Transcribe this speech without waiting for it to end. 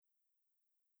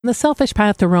The Selfish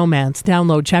Path to Romance.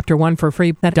 Download Chapter 1 for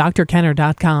free at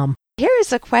drkenner.com. Here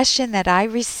is a question that I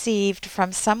received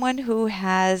from someone who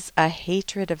has a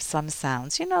hatred of some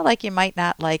sounds. You know, like you might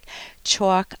not like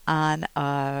chalk on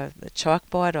a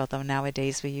chalkboard, although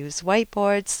nowadays we use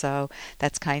whiteboards, so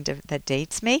that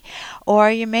dates me.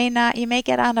 Or you may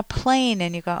get on a plane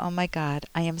and you go, oh my God,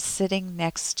 I am sitting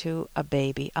next to a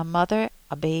baby, a mother,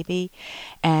 a baby,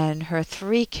 and her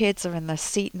 3 kids are in the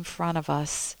seat in front of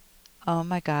us. Oh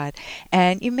my God.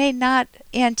 And you may not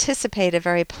anticipate a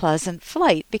very pleasant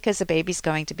flight because the baby's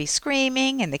going to be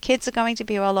screaming and the kids are going to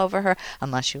be all over her,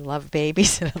 unless you love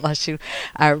babies and unless you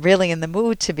are really in the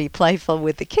mood to be playful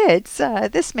with the kids.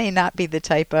 This may not be the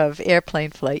type of airplane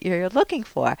flight you're looking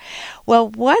for. Well,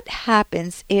 what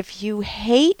happens if you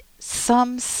hate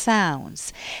some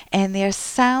sounds, and they're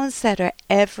sounds that are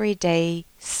everyday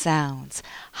sounds?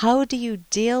 How do you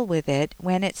deal with it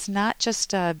when it's not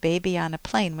just a baby on a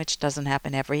plane, which doesn't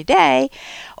happen every day,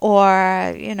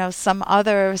 or, some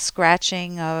other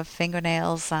scratching of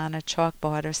fingernails on a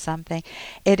chalkboard or something?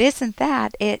 It isn't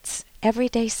that. It's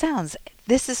everyday sounds.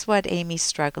 This is what Amy's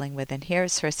struggling with, and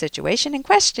here's her situation in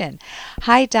question.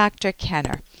 Hi, Dr.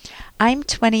 Kenner. I'm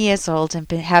 20 years old and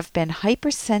have been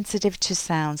hypersensitive to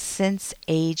sounds since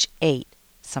age 8.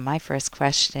 So my first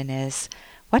question is,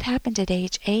 what happened at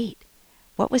age 8?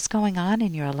 What was going on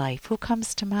in your life? Who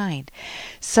comes to mind?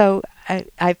 So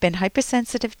I've been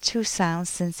hypersensitive to sounds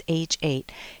since age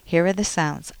 8. Here are the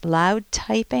sounds. Loud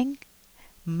typing,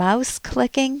 mouse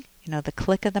clicking, the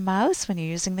click of the mouse when you're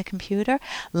using the computer,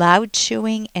 loud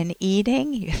chewing and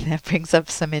eating. That brings up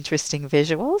some interesting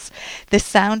visuals. The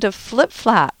sound of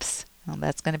flip-flops. Well,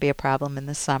 that's going to be a problem in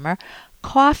the summer.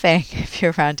 Coughing, if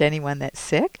you're around anyone that's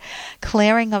sick.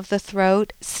 Clearing of the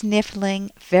throat,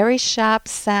 sniffling, very sharp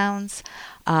sounds,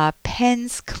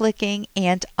 pens clicking,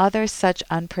 and other such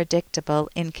unpredictable,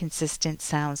 inconsistent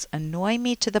sounds annoy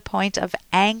me to the point of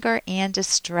anger and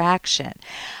distraction.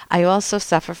 I also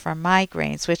suffer from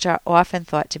migraines, which are often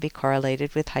thought to be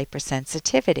correlated with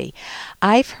hypersensitivity.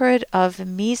 I've heard of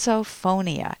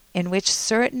misophonia, in which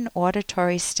certain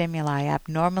auditory stimuli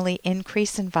abnormally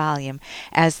increase in volume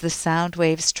as the sound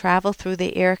waves travel through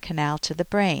the ear canal to the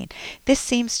brain. This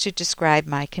seems to describe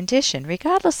my condition,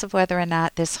 regardless of whether or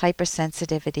not this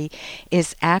hypersensitivity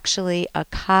is actually a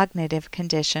cognitive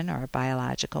condition or a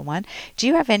biological one. Do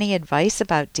you have any advice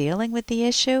about dealing with the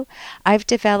issue? I've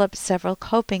developed several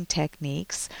coping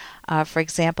techniques. For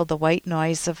example, the white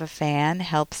noise of a fan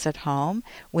helps at home,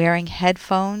 wearing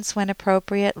headphones when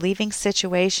appropriate, leaving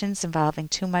situations involving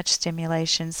too much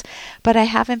stimulations, but I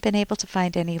haven't been able to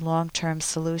find any long-term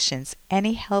solutions.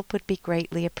 Any help would be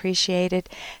greatly appreciated.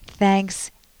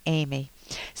 Thanks, Amy.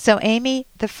 So, Amy,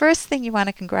 the first thing you want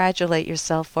to congratulate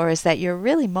yourself for is that you're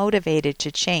really motivated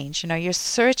to change. You're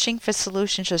searching for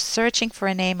solutions. You're searching for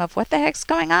a name of what the heck's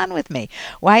going on with me?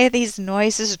 Why are these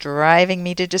noises driving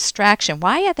me to distraction?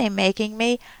 Why are they making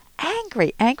me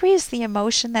angry? Angry is the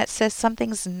emotion that says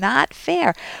something's not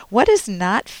fair. What is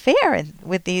not fair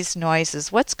with these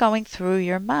noises? What's going through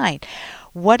your mind?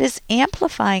 What is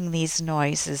amplifying these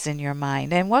noises in your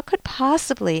mind? And what could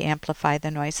possibly amplify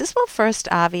the noises? Well, first,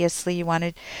 obviously, you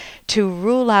wanted to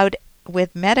rule out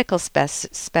with medical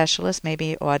specialists,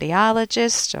 maybe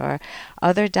audiologists or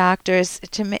other doctors,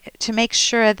 to make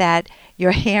sure that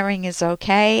your hearing is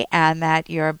okay and that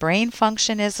your brain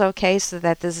function is okay, so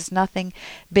that there's nothing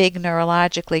big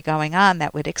neurologically going on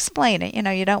that would explain it.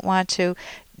 You don't want to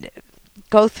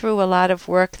go through a lot of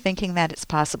work thinking that it's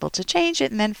possible to change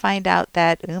it and then find out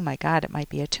that, oh my God, it might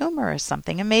be a tumor or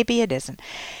something, and maybe it isn't.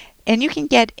 And you can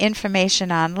get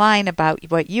information online about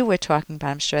what you were talking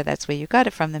about. I'm sure that's where you got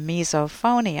it from, the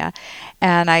misophonia.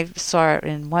 And I saw it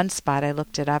in one spot, I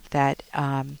looked it up, that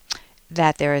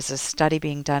there is a study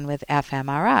being done with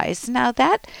fMRIs. Now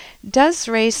that does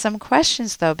raise some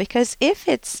questions, though, because if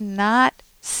it's not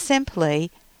simply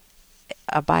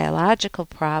a biological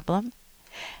problem,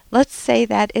 let's say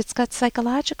that it's got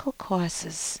psychological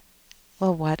causes.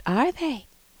 Well, what are they?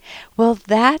 Well,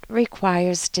 that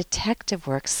requires detective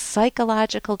work,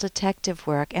 psychological detective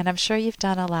work, and I'm sure you've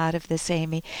done a lot of this,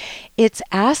 Amy. It's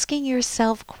asking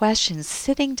yourself questions,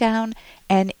 sitting down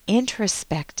and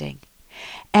introspecting.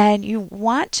 And you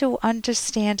want to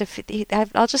understand,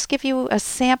 I'll just give you a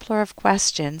sampler of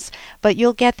questions, but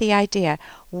you'll get the idea.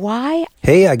 Why?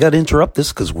 Hey, I got to interrupt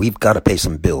this because we've got to pay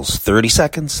some bills. 30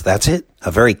 seconds, that's it.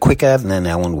 A very quick ad, and then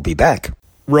Ellen will be back.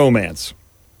 Romance.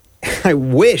 I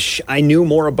wish I knew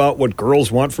more about what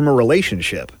girls want from a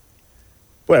relationship.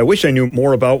 Boy, I wish I knew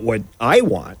more about what I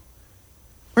want.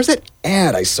 Where's that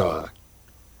ad I saw?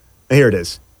 Here it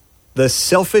is. The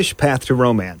Selfish Path to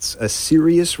Romance, a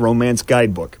serious romance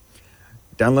guidebook.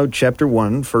 Download Chapter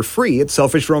 1 for free at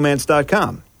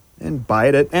selfishromance.com and buy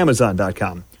it at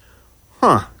amazon.com.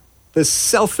 The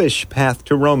selfish path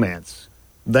to romance.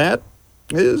 That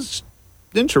is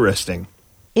interesting.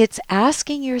 It's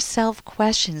asking yourself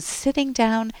questions, sitting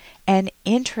down and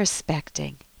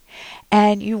introspecting.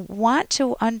 And you want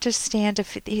to understand,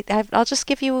 I'll just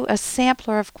give you a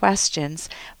sampler of questions,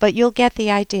 but you'll get the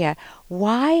idea.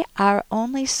 Why are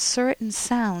only certain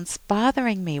sounds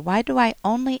bothering me? Why do I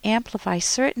only amplify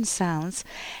certain sounds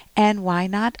and why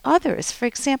not others? For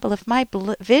example, if my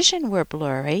vision were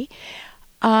blurry,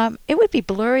 it would be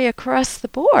blurry across the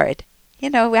board. You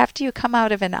know, after you come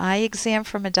out of an eye exam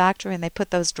from a doctor and they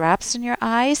put those drops in your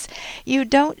eyes,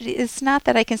 it's not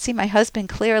that I can see my husband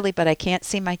clearly, but I can't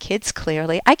see my kids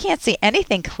clearly. I can't see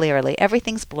anything clearly.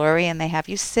 Everything's blurry, and they have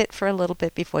you sit for a little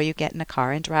bit before you get in a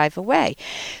car and drive away.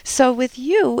 So with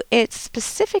you, it's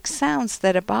specific sounds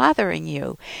that are bothering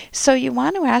you. So you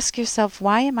want to ask yourself,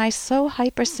 why am I so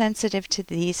hypersensitive to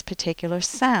these particular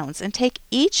sounds? And take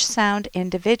each sound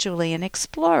individually and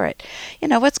explore it. You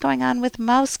know, what's going on with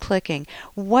mouse clicking?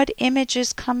 What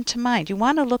images come to mind? You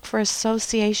want to look for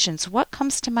associations. What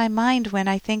comes to my mind when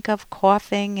I think of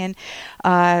coughing and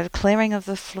clearing of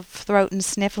the throat and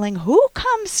sniffling? Who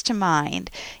comes to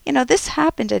mind? You know, this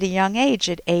happened at a young age,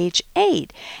 at age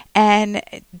 8. And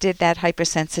did that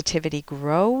hypersensitivity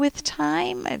grow with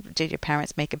time? Did your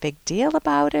parents make a big deal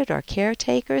about it, or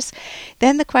caretakers?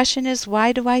 Then the question is,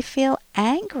 why do I feel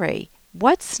angry?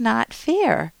 What's not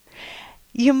fair?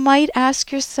 You might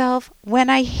ask yourself, when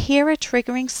I hear a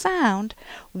triggering sound,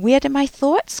 where do my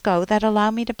thoughts go that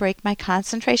allow me to break my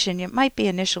concentration? It might be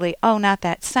initially, oh, not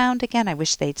that sound again, I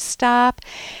wish they'd stop,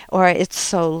 or it's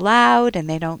so loud and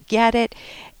they don't get it.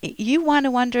 You want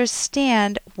to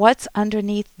understand what's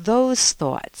underneath those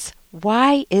thoughts.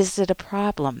 Why is it a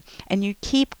problem? And you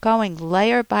keep going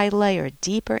layer by layer,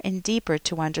 deeper and deeper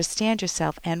to understand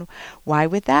yourself. And why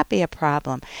would that be a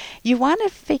problem? You want to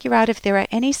figure out if there are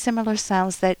any similar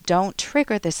sounds that don't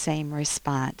trigger the same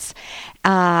response.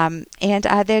 And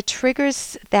are there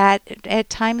triggers that at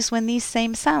times when these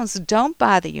same sounds don't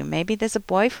bother you? Maybe there's a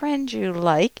boyfriend you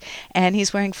like and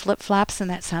he's wearing flip-flops and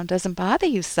that sound doesn't bother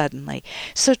you suddenly.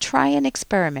 So try an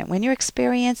experiment. When you're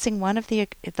experiencing one of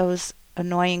those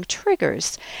annoying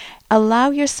triggers, allow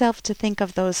yourself to think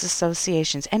of those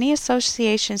associations. Any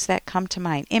associations that come to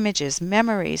mind, images,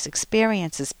 memories,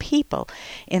 experiences, people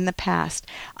in the past.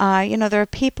 There are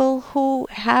people who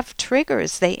have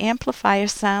triggers. They amplify a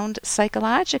sound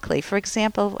psychologically. For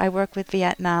example, I work with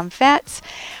Vietnam vets,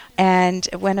 and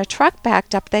when a truck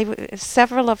backed up,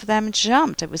 several of them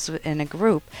jumped. It was in a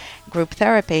group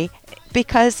therapy,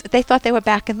 because they thought they were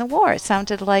back in the war. It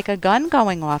sounded like a gun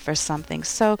going off or something.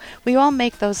 So we all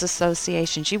make those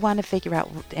associations. You want to figure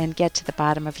out and get to the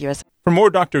bottom of yours. For more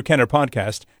Dr. Kenner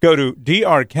podcast, go to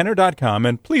drkenner.com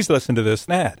and please listen to this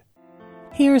ad.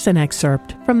 Here's an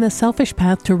excerpt from The Selfish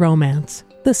Path to Romance,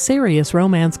 the Serious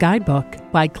Romance Guidebook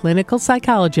by clinical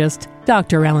psychologist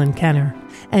Dr. Ellen Kenner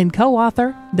and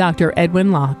co-author Dr.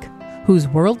 Edwin Locke, who's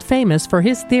world famous for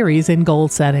his theories in goal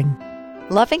setting.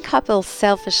 Loving couples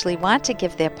selfishly want to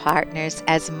give their partners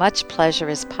as much pleasure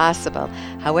as possible.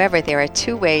 However, there are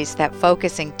 2 ways that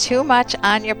focusing too much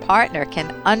on your partner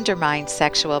can undermine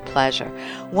sexual pleasure.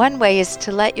 One way is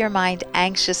to let your mind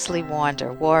anxiously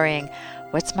wander, worrying,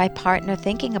 what's my partner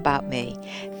thinking about me?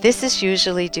 This is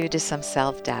usually due to some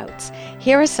self-doubts.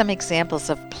 Here are some examples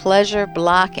of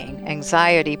pleasure-blocking,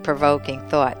 anxiety-provoking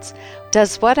thoughts.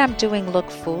 Does what I'm doing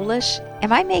look foolish?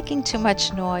 Am I making too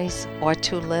much noise or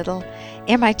too little?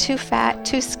 Am I too fat,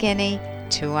 too skinny,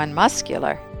 too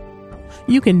unmuscular?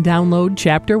 You can download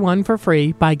Chapter 1 for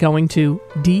free by going to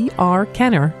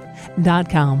drkenner.com.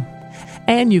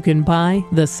 And you can buy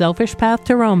The Selfish Path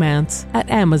to Romance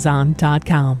at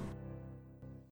amazon.com.